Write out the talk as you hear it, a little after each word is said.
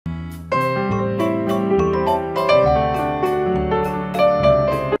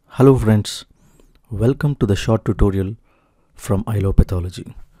Hello friends, welcome to the short tutorial from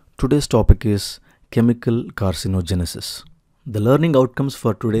Pathology. Today's topic is Chemical Carcinogenesis. The learning outcomes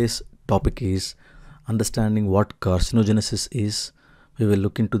for today's topic is understanding what carcinogenesis is. We will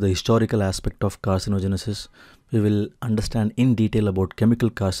look into the historical aspect of carcinogenesis. We will understand in detail about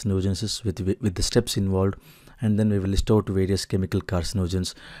chemical carcinogenesis with the steps involved, and then we will list out various chemical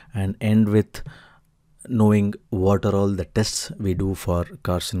carcinogens and end with knowing what are all the tests we do for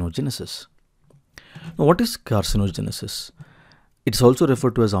carcinogenesis. Now, what is carcinogenesis? It's also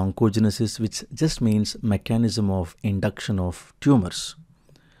referred to as oncogenesis, which just means mechanism of induction of tumors.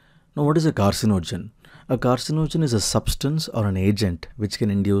 Now, what is a carcinogen? A carcinogen is a substance or an agent which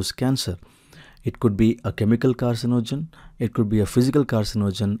can induce cancer. It could be a chemical carcinogen, it could be a physical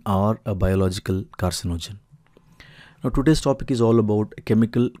carcinogen, or a biological carcinogen. Now, today's topic is all about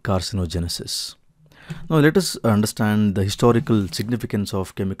chemical carcinogenesis. Now let us understand the historical significance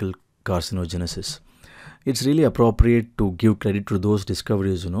of chemical carcinogenesis. It's really appropriate to give credit to those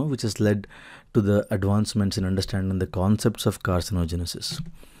discoveries, which has led to the advancements in understanding the concepts of carcinogenesis.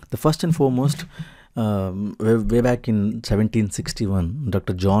 The first and foremost, way back in 1761,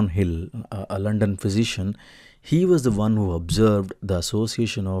 Dr. John Hill, a London physician, he was the one who observed the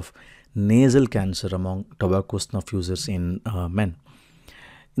association of nasal cancer among tobacco snuff users in men.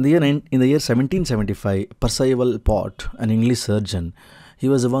 In the year 1775, Percivall Pott, an English surgeon, he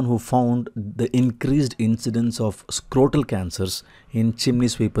was the one who found the increased incidence of scrotal cancers in chimney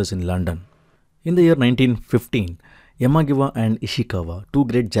sweepers in London. In the year 1915, Yamagiwa and Ichikawa, two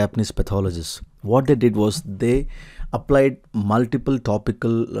great Japanese pathologists, what they did was they applied multiple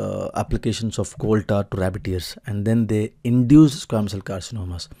topical applications of coal tar to rabbit ears, and then they induced squamous cell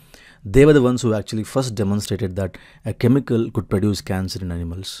carcinomas. They were the ones who actually first demonstrated that a chemical could produce cancer in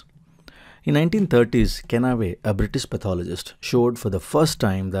animals. In 1930s, Kennaway, a British pathologist, showed for the first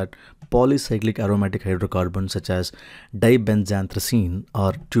time that polycyclic aromatic hydrocarbons such as dibenzanthracene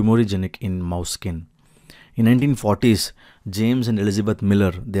are tumorigenic in mouse skin. In 1940s, James and Elizabeth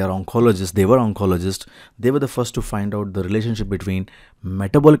Miller, they were oncologists. They were the first to find out the relationship between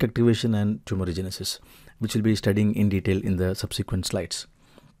metabolic activation and tumorigenesis, which we'll be studying in detail in the subsequent slides.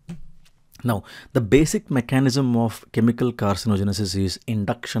 Now, the basic mechanism of chemical carcinogenesis is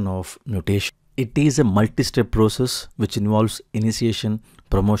induction of mutation. It is a multi-step process which involves initiation,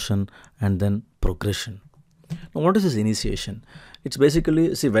 promotion, and then progression. Now, what is this initiation? It's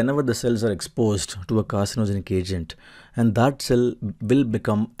basically, whenever the cells are exposed to a carcinogenic agent, and that cell will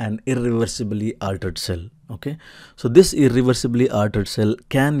become an irreversibly altered cell. Okay, so this irreversibly altered cell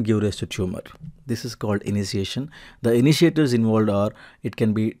can give rise to tumor. This is called initiation. The initiators involved are, it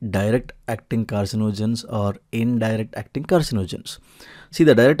can be direct acting carcinogens or indirect acting carcinogens. See,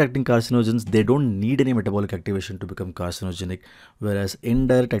 the direct acting carcinogens, they don't need any metabolic activation to become carcinogenic, whereas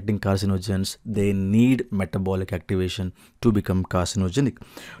indirect acting carcinogens, they need metabolic activation to become carcinogenic.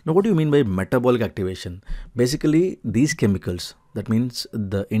 Now, what do you mean by metabolic activation? Basically, these chemicals, that means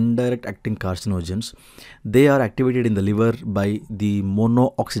the indirect acting carcinogens, they are activated in the liver by the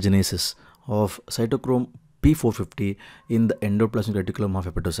monooxygenasis of cytochrome P450 in the endoplasmic reticulum of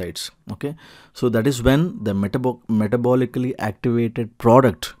hepatocytes. Okay, so that is when the metabolically activated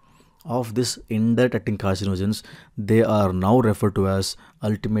product of this indirect acting carcinogens, they are now referred to as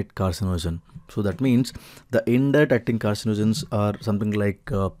ultimate carcinogen. So that means the indirect acting carcinogens are something like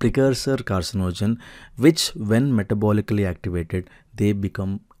precursor carcinogen, which when metabolically activated, they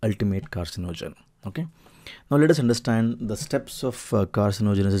become ultimate carcinogen. Okay, now let us understand the steps of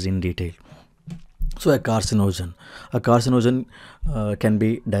carcinogenesis in detail. So a carcinogen can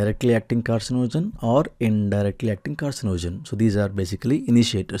be directly acting carcinogen or indirectly acting carcinogen. So these are basically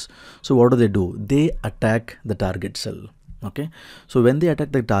initiators. So what do? They attack the target cell. Okay, so when they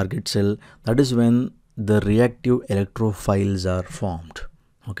attack the target cell, that is when the reactive electrophiles are formed.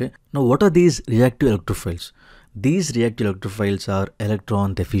 Okay, now what are these reactive electrophiles? These reactive electrophiles are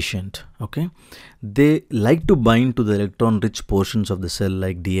electron deficient. Okay, they like to bind to the electron rich portions of the cell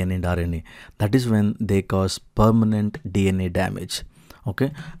like DNA and RNA. That is when they cause permanent DNA damage.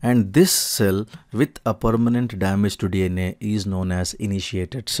 Okay, and this cell with a permanent damage to DNA is known as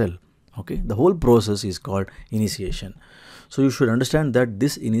initiated cell. Okay, the whole process is called initiation. So you should understand that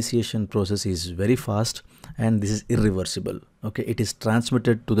this initiation process is very fast and this is irreversible. Okay, it is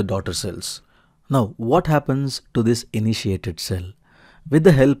transmitted to the daughter cells. Now, what happens to this initiated cell? With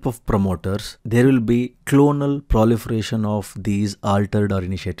the help of promoters, there will be clonal proliferation of these altered or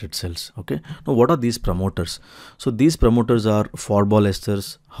initiated cells. Okay. Now, what are these promoters? So, these promoters are Forbol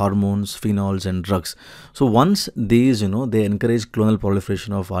esters, hormones, phenols, and drugs. So, once these, they encourage clonal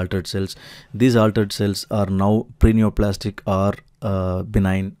proliferation of altered cells, these altered cells are now pre-neoplastic or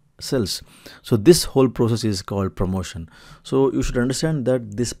benign cells. So this whole process is called promotion. So you should understand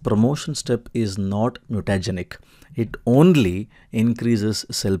that this promotion step is not mutagenic. It only increases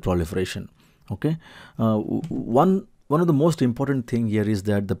cell proliferation. Okay. One of the most important thing here is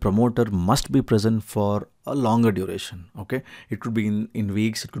that the promoter must be present for a longer duration. Okay, it could be in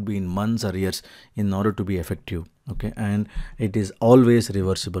weeks, it could be in months or years in order to be effective. Okay, and it is always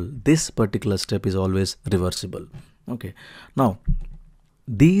reversible. This particular step is always reversible. Okay, now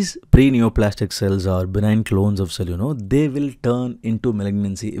these pre-neoplastic cells are benign clones of cell, they will turn into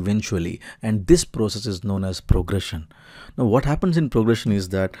malignancy eventually, and this process is known as progression. Now what happens in progression is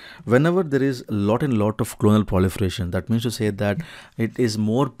that whenever there is a lot of clonal proliferation, that means to say that it is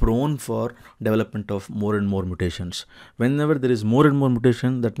more prone for development of more and more mutations. Whenever there is more and more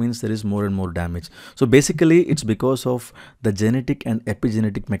mutation, that means there is more and more damage. So basically it's because of the genetic and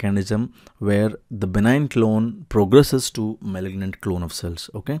epigenetic mechanism where the benign clone progresses to malignant clone of cells.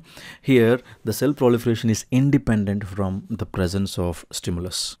 Okay, here the cell proliferation is independent from the presence of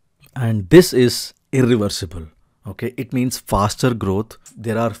stimulus, and this is irreversible. Okay, it means faster growth.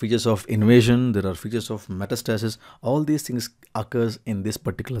 There are features of invasion, there are features of metastasis. All these things occurs in this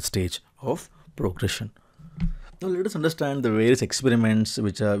particular stage of progression. Now let us understand the various experiments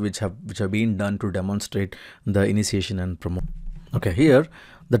which have been done to demonstrate the initiation and promotion. Okay, here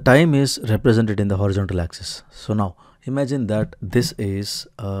the time is represented in the horizontal axis. So now imagine that this is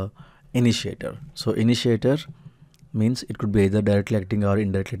a initiator. So initiator means it could be either directly acting or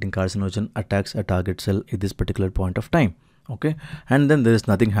indirectly acting carcinogen attacks a target cell at this particular point of time. Okay, and then there is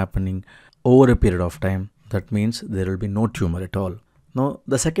nothing happening over a period of time. That means there will be no tumor at all. Now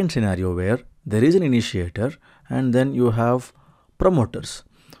the second scenario where there is an initiator and then you have promoters.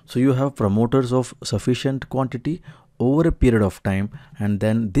 So you have promoters of sufficient quantity over a period of time, and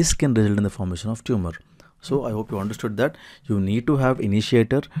then this can result in the formation of tumor. So I hope you understood that you need to have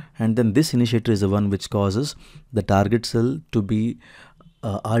initiator, and then this initiator is the one which causes the target cell to be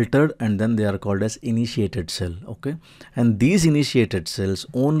altered, and then they are called as initiated cell. Okay, and these initiated cells,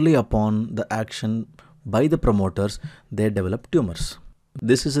 only upon the action by the promoters, they develop tumors.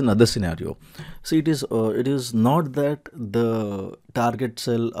 This is another scenario. So it is not that the target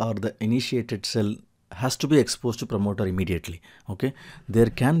cell or the initiated cell has to be exposed to promoter immediately. Okay, there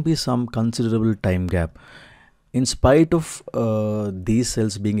can be some considerable time gap. In spite of these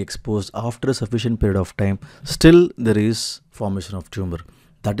cells being exposed after a sufficient period of time, still there is formation of tumor.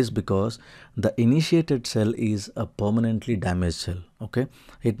 That is because the initiated cell is a permanently damaged cell. Okay,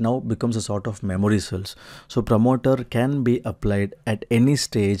 it now becomes a sort of memory cells. So promoter can be applied at any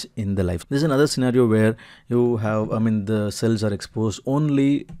stage in the life. This is another scenario where you have, the cells are exposed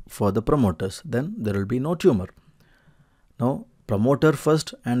only for the promoters. Then there will be no tumor. Now promoter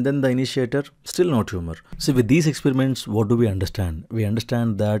first and then the initiator, still no tumor. So with these experiments, what do we understand? We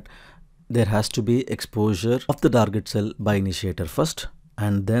understand that there has to be exposure of the target cell by initiator first,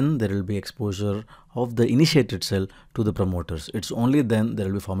 and then there will be exposure of the initiated cell to the promoters. It's only then there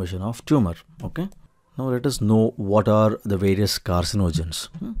will be formation of tumor. Okay, now let us know what are the various carcinogens.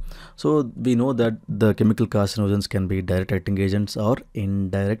 So we know that the chemical carcinogens can be direct acting agents or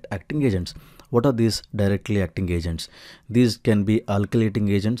indirect acting agents. What are these directly acting agents? These can be alkylating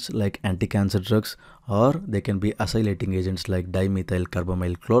agents like anti-cancer drugs, or they can be acylating agents like dimethyl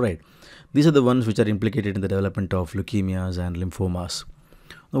carbamyl chloride. These are the ones which are implicated in the development of leukemias and lymphomas.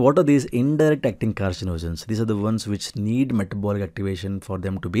 Now, what are these indirect acting carcinogens? These are the ones which need metabolic activation for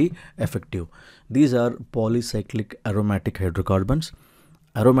them to be effective. These are polycyclic aromatic hydrocarbons,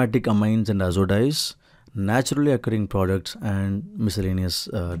 aromatic amines and azodyes, naturally occurring products, and miscellaneous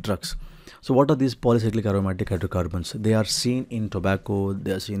drugs. So what are these polycyclic aromatic hydrocarbons? They are seen in tobacco,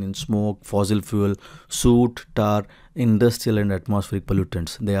 they are seen in smoke, fossil fuel, soot, tar, industrial and atmospheric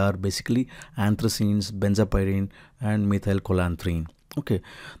pollutants. They are basically anthracenes, benzopyrene and methylcholanthrin. Okay,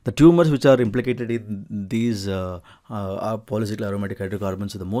 the tumors which are implicated in these polycyclic aromatic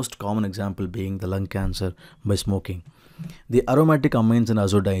hydrocarbons, the most common example being the lung cancer by smoking. The aromatic amines and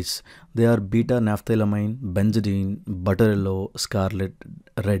azodyes, they are beta-naphthylamine, benzidine, butterello, scarlet,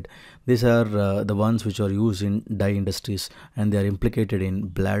 red. These are the ones which are used in dye industries, and they are implicated in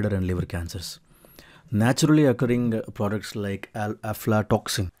bladder and liver cancers. Naturally occurring products like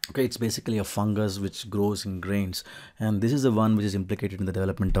aflatoxin. Okay, it's basically a fungus which grows in grains, and this is the one which is implicated in the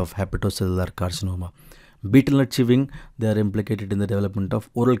development of hepatocellular carcinoma. Betel nut chewing, they are implicated in the development of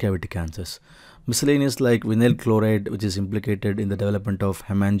oral cavity cancers. Miscellaneous like vinyl chloride, which is implicated in the development of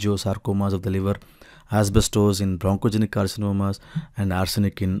hemangiosarcomas of the liver, asbestos in bronchogenic carcinomas, and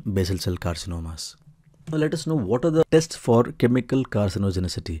arsenic in basal cell carcinomas. Now let us know what are the tests for chemical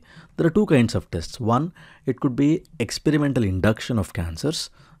carcinogenicity. There are two kinds of tests. One, it could be experimental induction of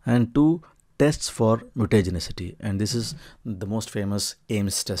cancers, and two tests for mutagenicity, and this is the most famous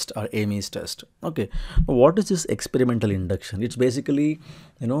Ames test or Ames test. Okay, what is this experimental induction? It's basically,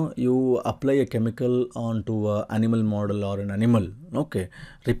 you apply a chemical onto an animal model or an animal. Okay,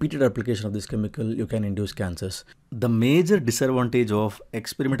 repeated application of this chemical, you can induce cancers. The major disadvantage of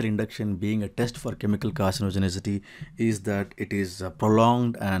experimental induction being a test for chemical carcinogenicity is that it is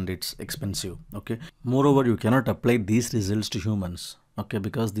prolonged and it's expensive. Okay, moreover, you cannot apply these results to humans. Okay,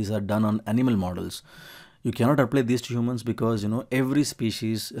 because these are done on animal models. You cannot apply these to humans because every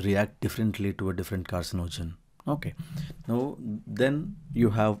species react differently to a different carcinogen. Okay, now then you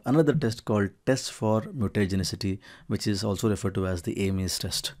have another test called test for mutagenicity, which is also referred to as the Ames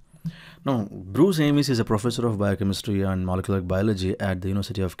test. Now, Bruce Ames is a professor of biochemistry and molecular biology at the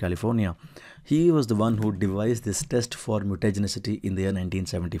University of California. He was the one who devised this test for mutagenicity in the year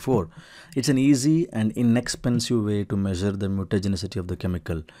 1974. It's an easy and inexpensive way to measure the mutagenicity of the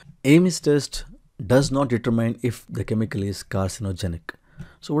chemical. Ames test does not determine if the chemical is carcinogenic.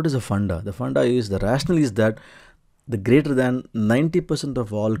 So what is the funda? The funda is, the rationale is that the greater than 90%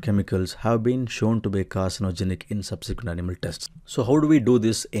 of all chemicals have been shown to be carcinogenic in subsequent animal tests. So how do we do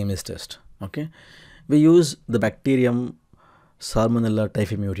this Ames test? Okay, we use the bacterium Salmonella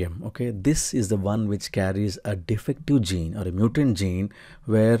typhimurium. Okay, this is the one which carries a defective gene or a mutant gene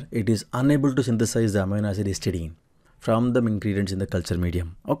where it is unable to synthesize the amino acid histidine from the ingredients in the culture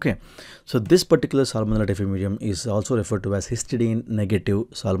medium. Okay, so this particular Salmonella typhimurium is also referred to as histidine negative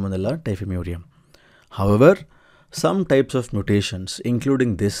Salmonella typhimurium. However, some types of mutations,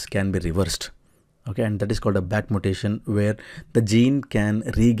 including this, can be reversed. Okay, and that is called a back mutation, where the gene can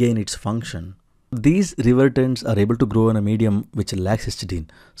regain its function. These revertants are able to grow in a medium which lacks histidine.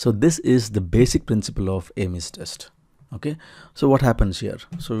 So this is the basic principle of Ames test. Okay, so what happens here?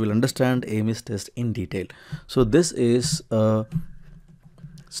 So we'll understand Ames test in detail. So this is a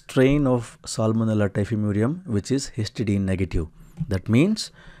strain of Salmonella typhimurium which is histidine negative. That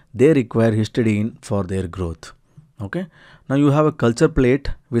means they require histidine for their growth. Okay, now you have a culture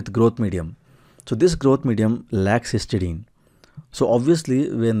plate with growth medium. So this growth medium lacks histidine. So obviously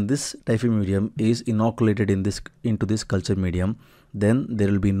when this typhimurium is inoculated into this culture medium, then there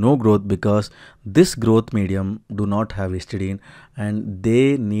will be no growth because this growth medium do not have histidine and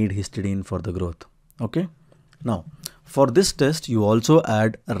they need histidine for the growth. Okay, now for this test you also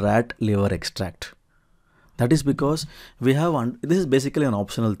add rat liver extract. That is because we have, this is basically an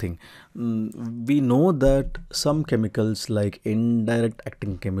optional thing. We know that some chemicals like indirect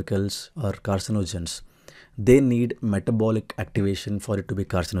acting chemicals or carcinogens, they need metabolic activation for it to be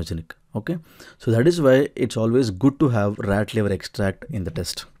carcinogenic. Okay, so that is why it's always good to have rat liver extract in the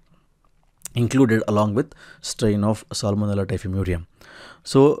test, included along with strain of Salmonella typhimurium.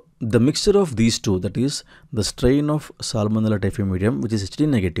 So the mixture of these two, that is the strain of Salmonella typhimurium which is histidine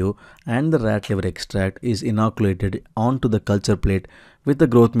negative and the rat liver extract, is inoculated onto the culture plate with the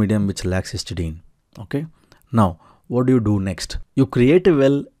growth medium which lacks histidine. Okay, now what do you do next? You create a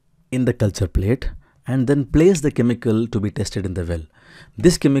well in the culture plate and then place the chemical to be tested in the well.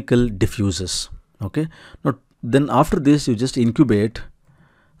 This chemical diffuses. Okay, now then after this you just incubate.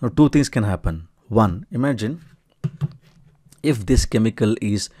 Now two things can happen. One, imagine if this chemical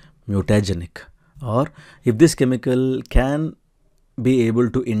is mutagenic, or if this chemical can be able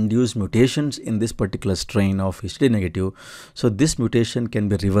to induce mutations in this particular strain of histidine negative, so this mutation can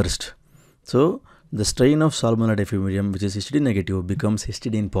be reversed. So the strain of Salmonella typhimurium which is histidine negative becomes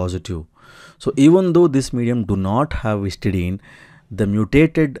histidine positive. So even though this medium do not have histidine, the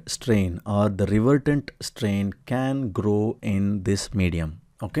mutated strain or the revertant strain can grow in this medium.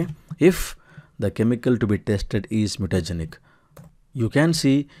 Okay, if the chemical to be tested is mutagenic, you can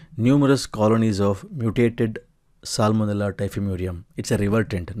see numerous colonies of mutated Salmonella typhimurium. It's a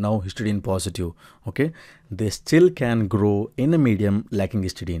revertant, now histidine positive. Okay, they still can grow in a medium lacking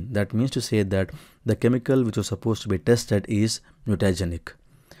histidine. That means to say that the chemical which was supposed to be tested is mutagenic.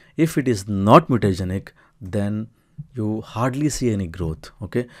 If it is not mutagenic, then you hardly see any growth.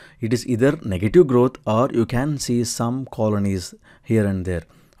 Okay, it is either negative growth or you can see some colonies here and there.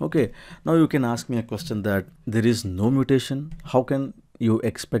 Okay, now you can ask me a question that there is no mutation. How can you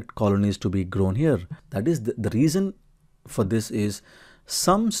expect colonies to be grown here? That is the reason for this is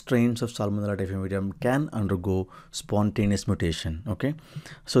some strains of Salmonella typhimurium can undergo spontaneous mutation. Okay,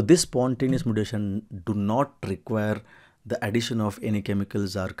 so this spontaneous mutation do not require the addition of any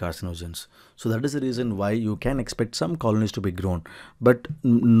chemicals or carcinogens. So that is the reason why you can expect some colonies to be grown. But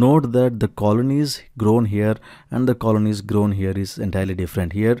note that the colonies grown here and the colonies grown here is entirely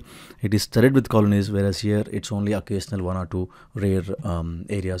different. Here it is studded with colonies, whereas here it's only occasional one or two rare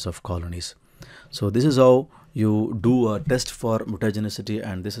areas of colonies. So this is how you do a test for mutagenicity,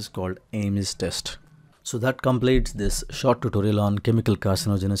 and this is called Ames test. So that completes this short tutorial on chemical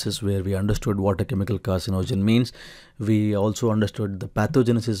carcinogenesis, where we understood what a chemical carcinogen means. We also understood the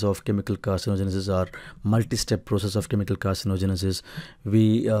pathogenesis of chemical carcinogenesis, or multi-step process of chemical carcinogenesis.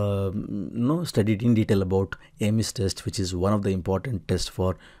 We studied in detail about Ames test, which is one of the important tests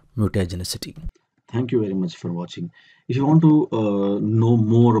for mutagenicity. Thank you very much for watching. If you want to know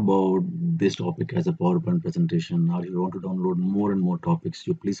more about this topic as a PowerPoint presentation, or if you want to download more and more topics,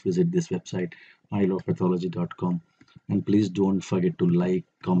 you please visit this website, ilovepathology.com. And please don't forget to like,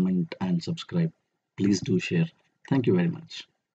 comment, and subscribe. Please do share. Thank you very much.